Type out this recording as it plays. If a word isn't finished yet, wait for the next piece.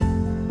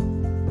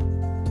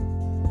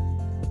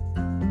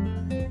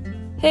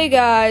Hey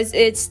guys,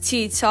 it's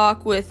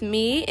Talk With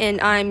Me,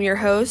 and I'm your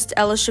host,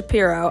 Ella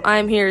Shapiro.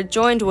 I'm here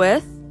joined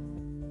with...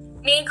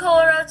 me,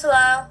 Cole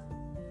Rotolo.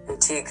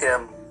 And T.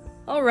 Kim.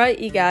 Alright,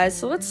 you guys,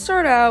 so let's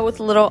start out with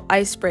a little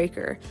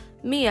icebreaker.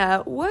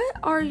 Mia, what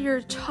are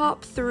your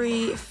top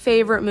 3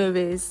 favorite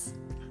movies?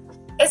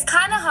 It's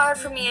kind of hard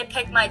for me to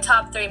pick my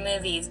top 3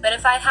 movies, but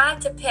if I had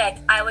to pick,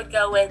 I would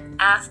go with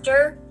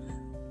After,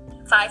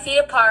 5 Feet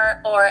Apart,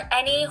 or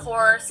any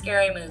horror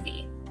scary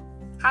movie.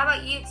 How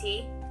about you,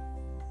 T?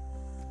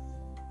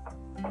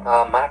 I'd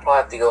probably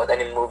have to go with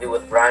any movie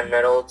with Ryan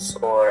Reynolds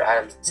or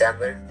Adam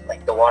Sandler,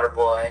 like The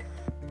Waterboy,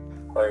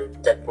 or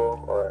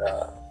Deadpool,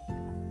 or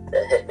The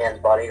Hitman's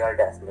Bodyguard,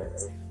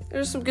 definitely.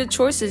 There's some good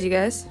choices, you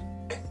guys.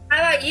 How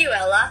about you,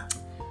 Ella?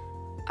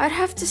 I'd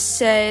have to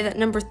say that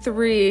number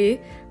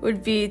 3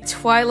 would be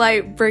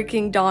Twilight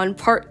Breaking Dawn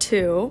Part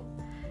 2.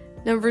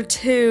 Number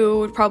 2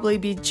 would probably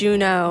be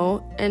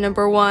Juno, and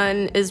number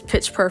 1 is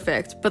Pitch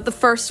Perfect, but the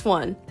first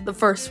one.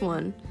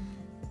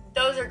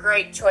 Those are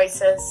great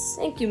choices.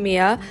 Thank you,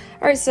 Mia.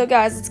 Alright, so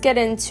guys, let's get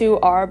into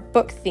our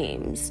book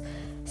themes.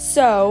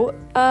 So,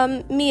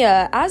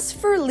 Mia, as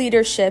for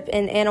leadership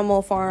in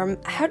Animal Farm,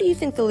 how do you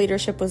think the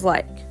leadership was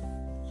like?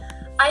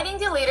 I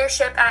think the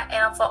leadership at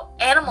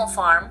Animal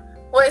Farm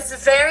was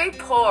very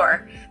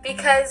poor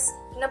because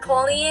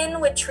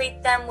Napoleon would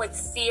treat them with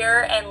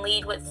fear and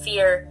lead with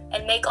fear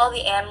and make all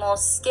the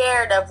animals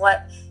scared of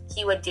what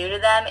he would do to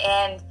them,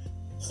 and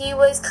he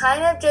was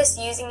kind of just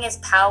using his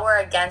power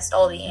against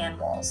all the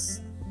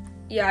animals.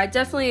 Yeah, I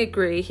definitely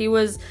agree. He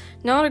was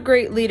not a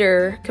great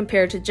leader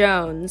compared to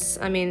Jones.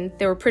 I mean,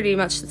 they were pretty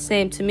much the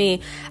same to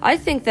me. I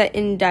think that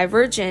in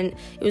Divergent,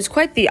 it was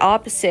quite the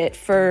opposite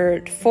for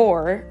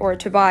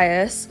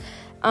Tobias.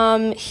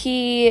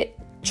 He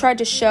tried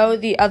to show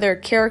the other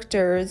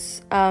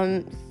characters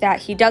that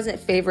he doesn't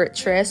favorite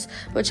Triss,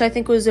 which I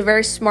think was a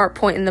very smart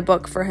point in the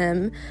book for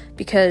him,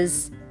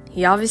 because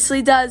he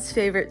obviously does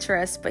favorite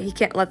Triss, but he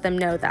can't let them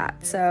know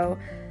that. So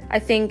I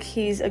think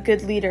he's a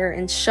good leader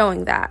in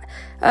showing that.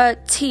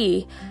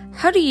 T,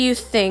 how do you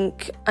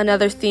think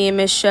another theme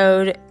is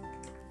showed?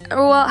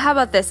 Well, how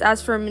about this,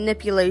 as for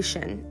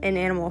manipulation in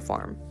Animal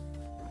Farm?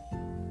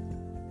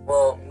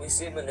 Well, we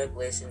see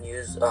manipulation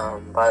used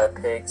by the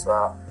pigs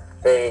while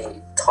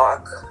they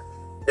talk.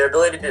 Their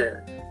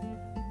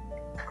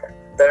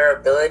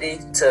ability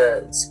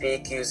to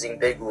speak using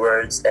big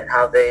words and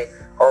how they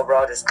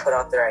overall just put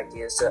out their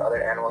ideas to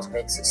other animals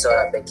makes it so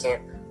that they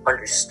can't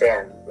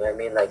understand. You know what I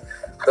mean? Like,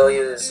 they'll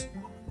use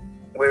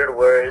weird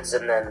words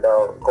and then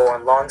they'll go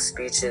on long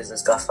speeches and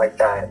stuff like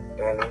that. You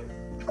know what I mean?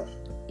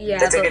 Yeah.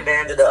 They take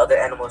advantage of the other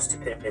animals'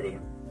 stupidity.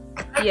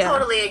 I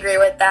totally agree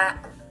with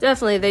that.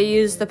 Definitely, they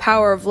use the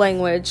power of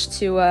language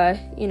to,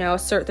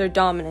 assert their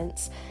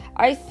dominance.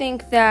 I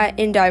think that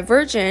in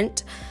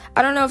Divergent,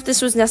 I don't know if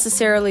this was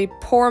necessarily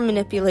poor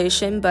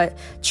manipulation, but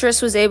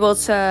Triss was able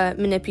to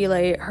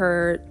manipulate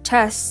her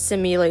test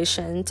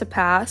simulation to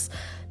pass,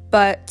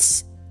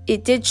 but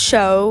it did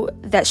show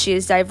that she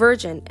is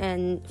divergent,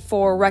 and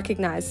 4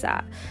 recognized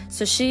that.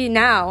 So she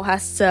now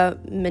has to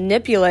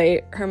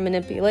manipulate her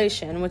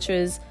manipulation, which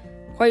is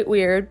quite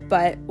weird,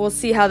 but we'll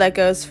see how that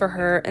goes for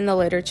her in the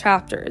later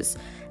chapters.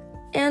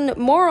 And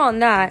more on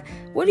that,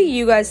 what do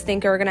you guys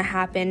think are going to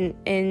happen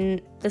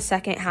in the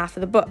second half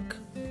of the book?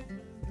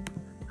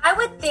 I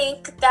would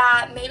think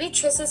that maybe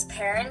Triss's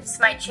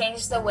parents might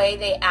change the way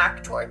they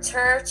act towards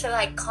her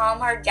to calm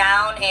her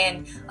down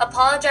and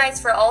apologize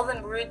for all the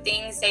rude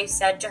things they've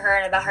said to her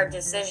and about her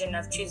decision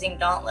of choosing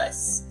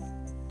Dauntless.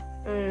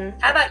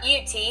 How about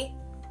you, T?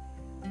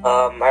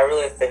 I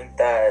really think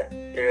that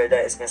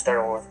it's going to start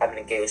a war with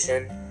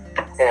abnegation.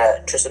 I think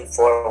that Triss and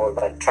 4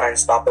 will try and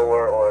stop the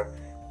war or,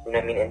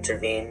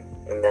 intervene.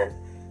 And then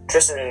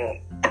Triss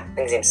and I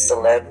think his name's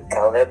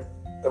Caleb,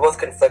 they're both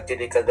conflicted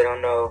because they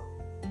don't know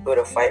who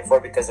to fight for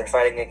because they're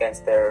fighting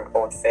against their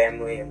own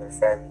family and their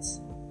friends.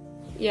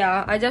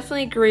 Yeah, I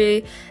definitely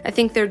agree. I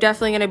think they're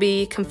definitely going to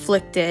be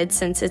conflicted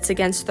since it's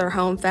against their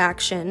home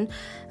faction.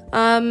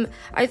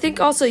 I think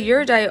also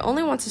Eurydice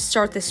only wants to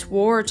start this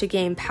war to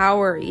gain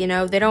power.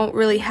 They don't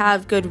really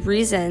have good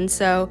reason.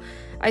 So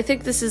I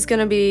think this is going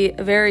to be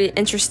a very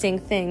interesting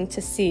thing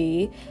to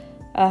see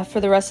for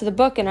the rest of the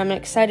book. And I'm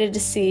excited to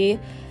see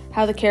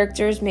how the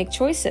characters make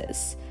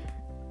choices.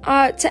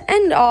 To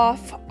end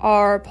off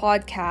our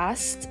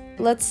podcast,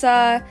 let's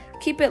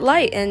keep it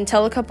light and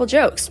tell a couple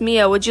jokes.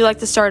 Mia, would you like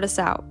to start us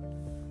out?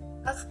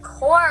 Of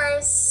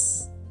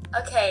course.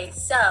 Okay,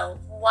 so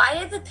why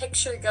did the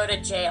picture go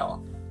to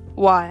jail?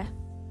 Why?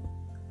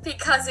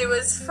 Because it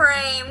was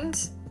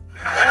framed.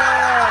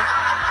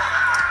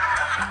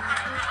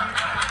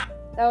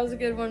 That was a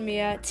good one,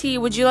 Mia. T,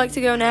 would you like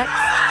to go next?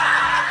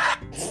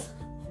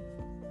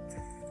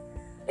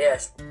 Yeah,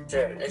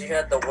 sure. Did you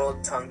hear that the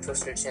World Tongue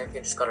Twister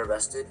Champion just got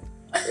arrested?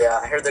 Yeah,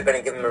 I heard they're going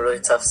to give him a really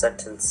tough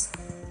sentence.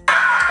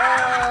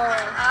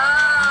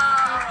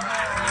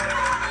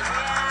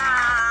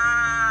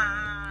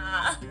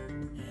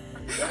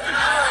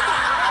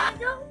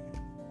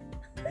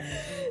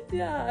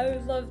 Yeah, I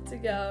would love to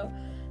go.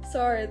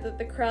 Sorry that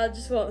the crowd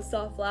just won't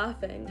stop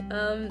laughing.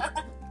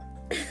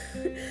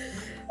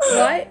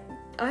 Why?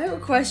 I have a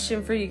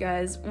question for you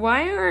guys.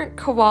 Why aren't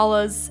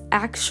koalas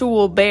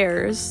actual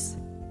bears?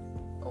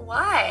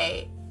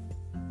 Why?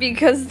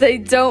 Because they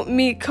don't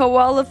meet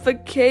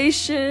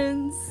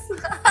qualifications.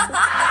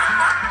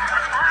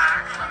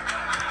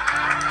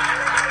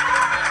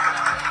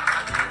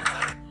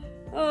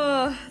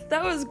 Oh,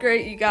 that was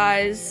great, you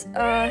guys.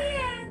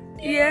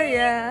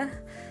 Yeah.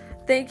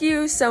 Thank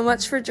you so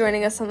much for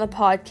joining us on the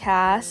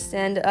podcast,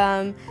 and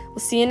we'll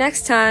see you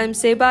next time.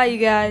 Say bye, you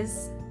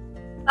guys.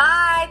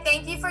 Bye.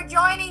 Thank you for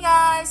joining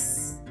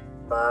us.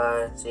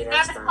 Bye. See you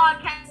next Best time.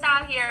 podcast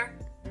out here.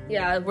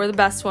 Yeah, we're the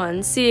best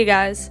ones. See you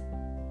guys.